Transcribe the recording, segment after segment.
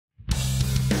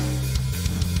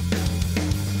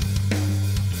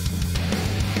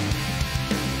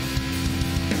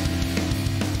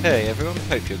Hey everyone,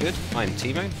 hope you're good. I'm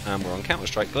Timo, and we're on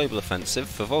Counter-Strike Global Offensive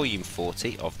for Volume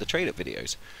 40 of the Trade Up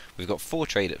videos. We've got 4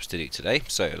 Trade Ups to do today,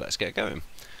 so let's get going.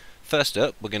 First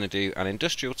up, we're going to do an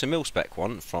Industrial to Mil-Spec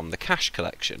one from the Cash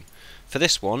collection. For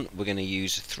this one, we're going to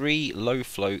use 3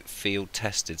 low-float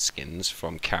field-tested skins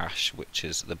from Cash, which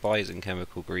is the Bison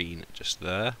Chemical Green just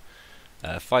there,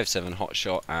 5.7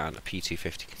 Hotshot and a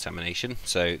P250 Contamination.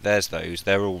 So there's those.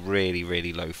 They're all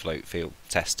really low float field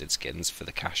tested skins for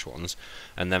the Cash ones.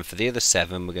 And then for the other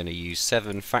 7, we're going to use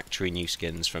 7 factory new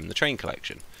skins from the Train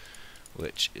collection,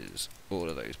 which is all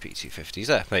of those P250s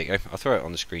there. There you go. I'll throw it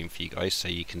on the screen for you guys so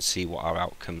you can see what our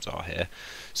outcomes are here.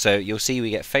 So you'll see we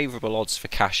get favourable odds for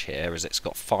Cash here, as it's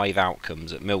got 5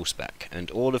 outcomes at Mil-Spec, and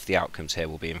all of the outcomes here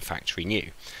will be in factory new.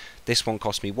 This one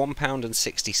cost me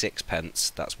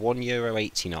 £1.66, that's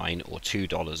 €1.89 or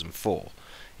 $2.04.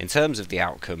 In terms of the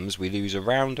outcomes, we lose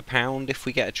around £1 if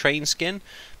we get a train skin,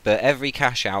 but every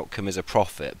Cash outcome is a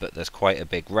profit, but there's quite a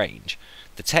big range.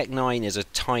 The Tech 9 is a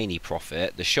tiny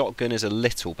profit, the shotgun is a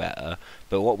little better,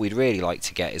 but what we'd really like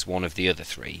to get is one of the other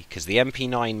 3, because the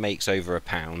MP9 makes over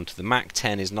 £1, the Mac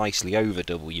 10 is nicely over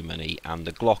double your money, and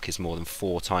the Glock is more than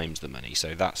 4 times the money,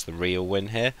 so that's the real win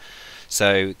here.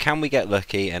 So can we get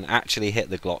lucky and actually hit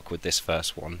the Glock with this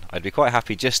first one? I'd be quite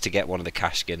happy just to get one of the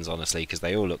Cash skins, honestly, because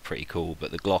they all look pretty cool,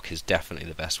 but the Glock is definitely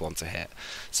the best one to hit.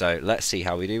 So let's see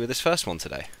how we do with this first one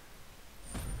today.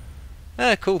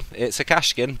 Cool, it's a Cash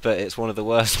skin, but it's one of the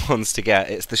worst ones to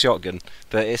get. It's the shotgun,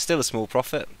 but it's still a small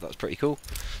profit. That's pretty cool.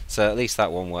 So at least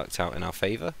that one worked out in our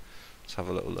favour. Let's have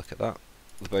a little look at that.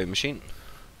 The bow machine.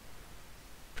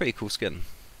 Pretty cool skin.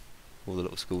 All the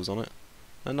little skulls on it.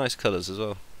 And nice colours as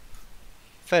well.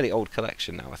 Fairly old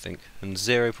collection now, I think, and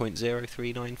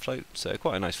 0.039 float, so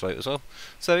quite a nice float as well.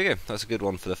 So there we go, that's a good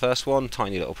one for the first one.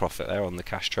 Tiny little profit there on the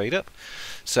Cash trade up.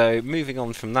 So moving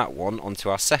on from that one onto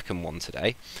our second one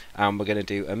today, and we're going to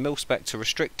do a Mil-Spec to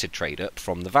restricted trade up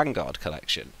from the Vanguard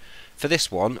collection. For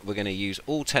this one, we're going to use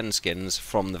all 10 skins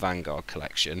from the Vanguard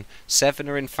collection. 7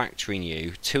 are in factory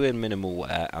new, 2 in minimal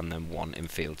wear, and then 1 in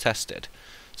field tested.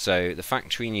 So the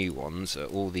factory new ones are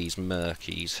all these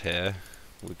Murkies here.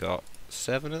 We've got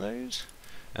 7 of those,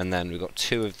 and then we've got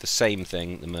 2 of the same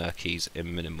thing, the Murkies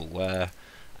in minimal wear,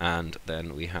 and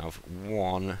then we have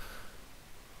 1,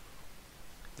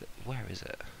 where is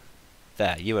it?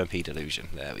 There, UMP Delusion,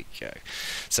 there we go.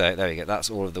 So there we go, that's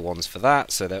all of the ones for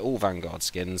that, so they're all Vanguard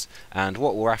skins, and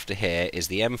what we're after here is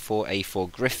the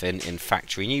M4A4 Griffin in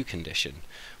factory new condition.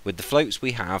 With the floats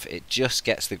we have, it just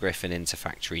gets the Griffin into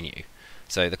factory new.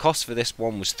 So the cost for this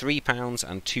one was £3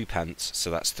 and 2 pence, so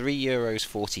that's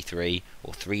 €3.43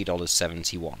 or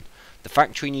 $3.71. The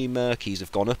factory new Murkies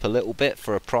have gone up a little bit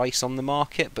for a price on the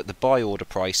market, but the buy order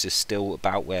price is still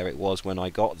about where it was when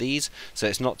I got these, so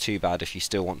it's not too bad. If you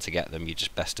still want to get them, you're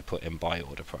just best to put in buy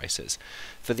order prices.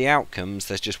 For the outcomes,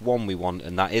 there's just one we want,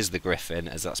 and that is the Griffin,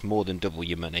 as that's more than double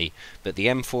your money, but the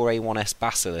M4A1S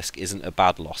Basilisk isn't a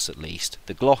bad loss at least.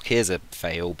 The Glock is a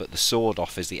fail, but the sword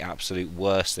off is the absolute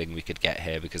worst thing we could get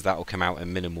here, because that will come out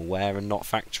in minimal wear and not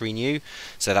factory new,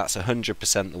 so that's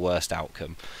 100% the worst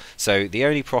outcome. So the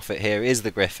only profit here is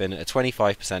the Griffin at a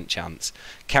 25% chance.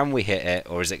 Can we hit it,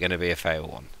 or is it going to be a fail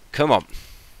one? Come on!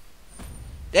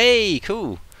 Hey,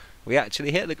 cool! We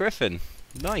actually hit the Griffin.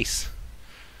 Nice!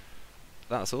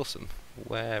 That's awesome.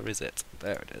 Where is it?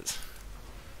 There it is.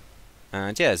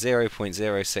 And yeah,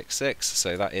 0.066,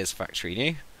 so that is factory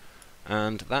new.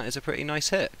 And that is a pretty nice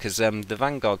hit, because the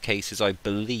Vanguard cases, I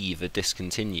believe, are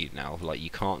discontinued now. Like, you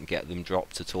can't get them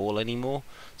dropped at all anymore.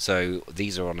 So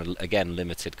these are on a, again,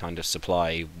 limited kind of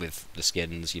supply with the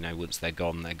skins. You know, once they're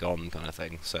gone kind of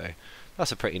thing. So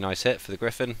that's a pretty nice hit for the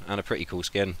Griffin, and a pretty cool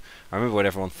skin. I remember when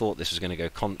everyone thought this was going to go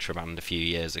contraband a few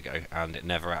years ago, and it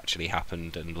never actually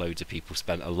happened, and loads of people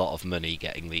spent a lot of money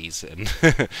getting these, and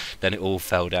then it all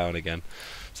fell down again.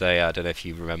 So yeah, I don't know if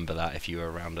you remember that, if you were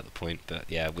around at the point, but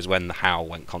yeah, it was when the HAL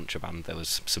went contraband. There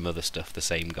was some other stuff the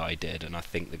same guy did, and I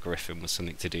think the Griffin was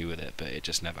something to do with it, but it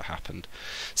just never happened.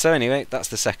 So anyway, that's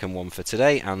the second one for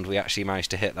today, and we actually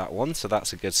managed to hit that one, so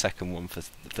that's a good second one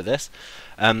for this.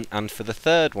 And for the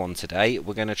third one today,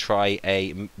 we're going to try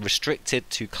a restricted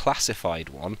to classified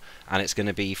one, and it's going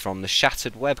to be from the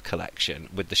Shattered Web collection.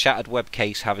 With the Shattered Web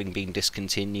case having been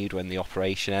discontinued when the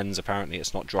operation ends, apparently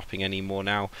it's not dropping anymore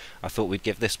now, I thought we'd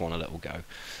give this one a little go.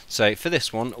 So for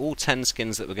this one, all 10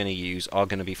 skins that we're going to use are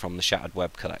going to be from the Shattered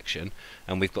Web collection,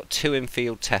 and we've got 2 in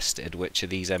field tested, which are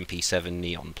these MP7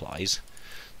 neon plies.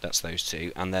 That's those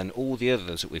 2, and then all the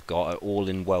others that we've got are all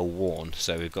in well worn.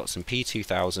 So we've got some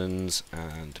P2000s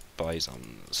and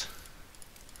Bisons.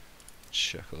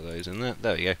 chuck all those in there.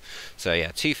 There we go. So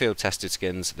yeah, 2 field tested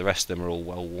skins, the rest of them are all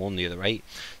well worn, the other 8.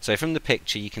 So from the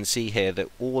picture you can see here that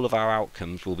all of our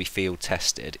outcomes will be field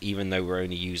tested, even though we're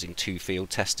only using 2 field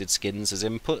tested skins as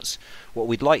inputs. What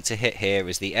we'd like to hit here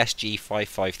is the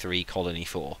SG553 Colony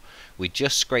 4. We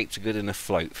just scraped a good enough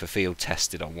float for field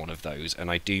tested on one of those, and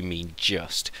I do mean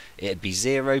just. It'd be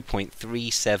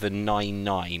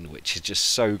 0.3799, which is just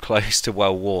so close to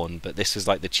well worn, but this was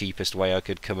like the cheapest way I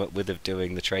could come up with of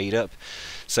doing the trade up.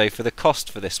 So for the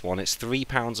cost for this one, it's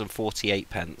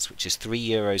 £3.48, which is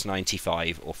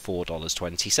 €3.95 or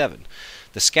 $4.27.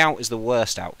 The Scout is the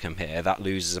worst outcome here, that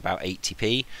loses about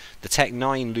 80p. The Tech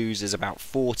 9 loses about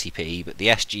 40p, but the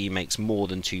SG makes more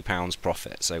than £2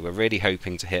 profit, so we're really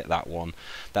hoping to hit that one.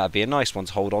 That'd be a nice one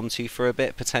to hold on to for a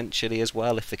bit potentially as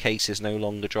well if the case is no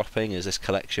longer dropping, as this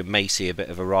collection may see a bit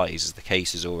of a rise as the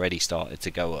case has already started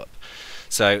to go up.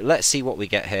 So let's see what we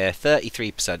get here.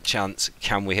 33% chance,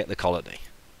 can we hit the Colony?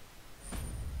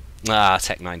 Ah,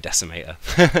 Tech 9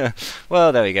 Decimator.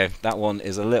 Well, there we go. That one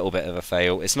is a little bit of a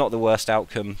fail. It's not the worst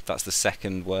outcome. That's the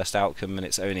second worst outcome, and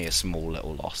it's only a small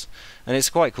little loss. And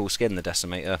it's quite a cool skin, the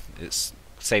Decimator. It's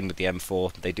same with the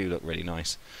M4. They do look really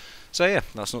nice. So yeah,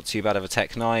 that's not too bad of a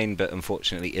Tech 9, but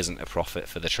unfortunately isn't a profit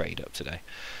for the trade up today.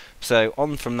 So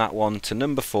on from that one to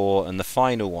number 4 and the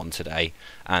final one today,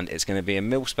 and it's going to be a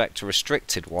Mil-Spec to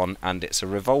restricted one, and it's a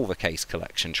revolver case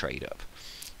collection trade up.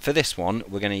 For this one,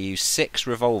 we're going to use 6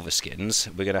 revolver skins.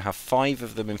 We're going to have 5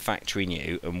 of them in factory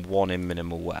new and 1 in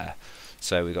minimal wear.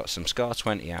 So we've got some Scar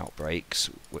 20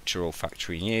 Outbreaks, which are all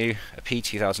factory new, a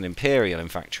P2000 Imperial in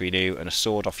factory new, and a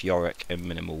Sword Off Yorick in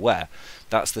minimal wear.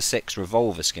 That's the 6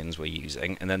 revolver skins we're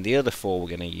using, and then the other 4 we're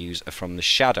going to use are from the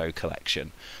Shadow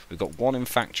Collection. We've got 1 in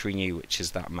factory new, which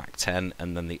is that Mac 10,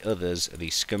 and then the others are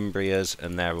these Scumbrias,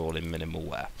 and they're all in minimal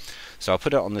wear. So I'll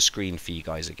put it on the screen for you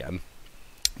guys again.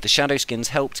 The Shadow skins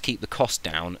help to keep the cost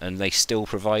down, and they still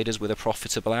provide us with a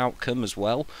profitable outcome as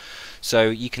well. So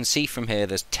you can see from here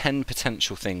there's 10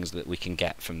 potential things that we can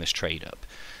get from this trade up.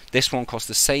 This one costs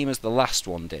the same as the last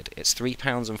one did. It's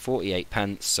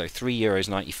 £3.48, so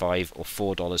 €3.95 or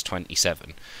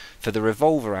 $4.27. For the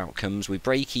revolver outcomes, we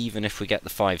break even if we get the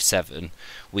 5.7.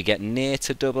 We get near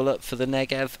to double up for the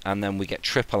Negev, and then we get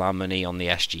triple our money on the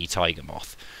SG Tiger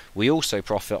Moth. We also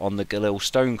profit on the Galil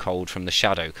Stone Cold from the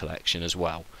Shadow Collection as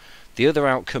well. The other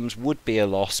outcomes would be a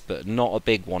loss, but not a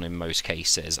big one in most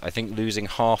cases. I think losing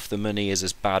half the money is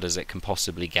as bad as it can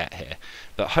possibly get here,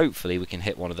 but hopefully we can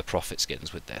hit one of the profit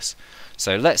skins with this.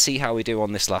 So let's see how we do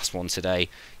on this last one today.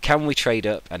 Can we trade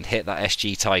up and hit that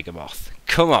SG Tiger Moth?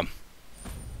 Come on!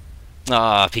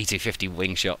 Ah, P250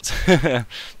 wing shot.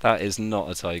 That is not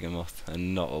a Tiger Moth,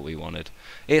 and not what we wanted.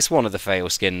 It's one of the fail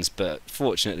skins, but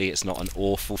fortunately it's not an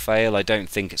awful fail. I don't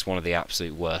think it's one of the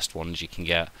absolute worst ones you can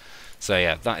get. So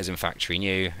yeah, that is in factory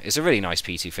new. It's a really nice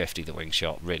P250, the wing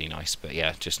shot, really nice, but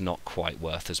yeah, just not quite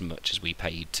worth as much as we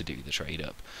paid to do the trade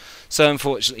up. So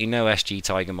unfortunately no SG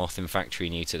Tiger Moth in factory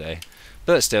new today.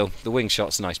 But still, the wing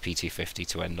shot's a nice P250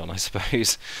 to end on, I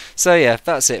suppose. So yeah,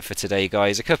 that's it for today,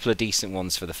 guys. A couple of decent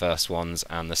ones for the first ones,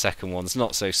 and the second one's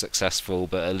not so successful,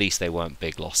 but at least they weren't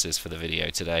big losses for the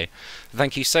video today.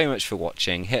 Thank you so much for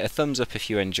watching. Hit a thumbs up if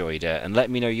you enjoyed it, and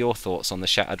let me know your thoughts on the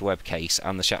Shattered Web case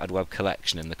and the Shattered Web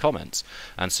collection in the comments.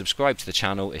 And subscribe to the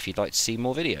channel if you'd like to see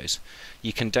more videos.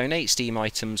 You can donate Steam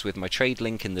items with my trade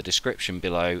link in the description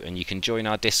below, and you can join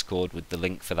our Discord with the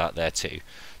link for that there too.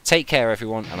 Take care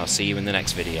everyone, and I'll see you in the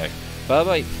next video. Bye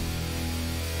bye!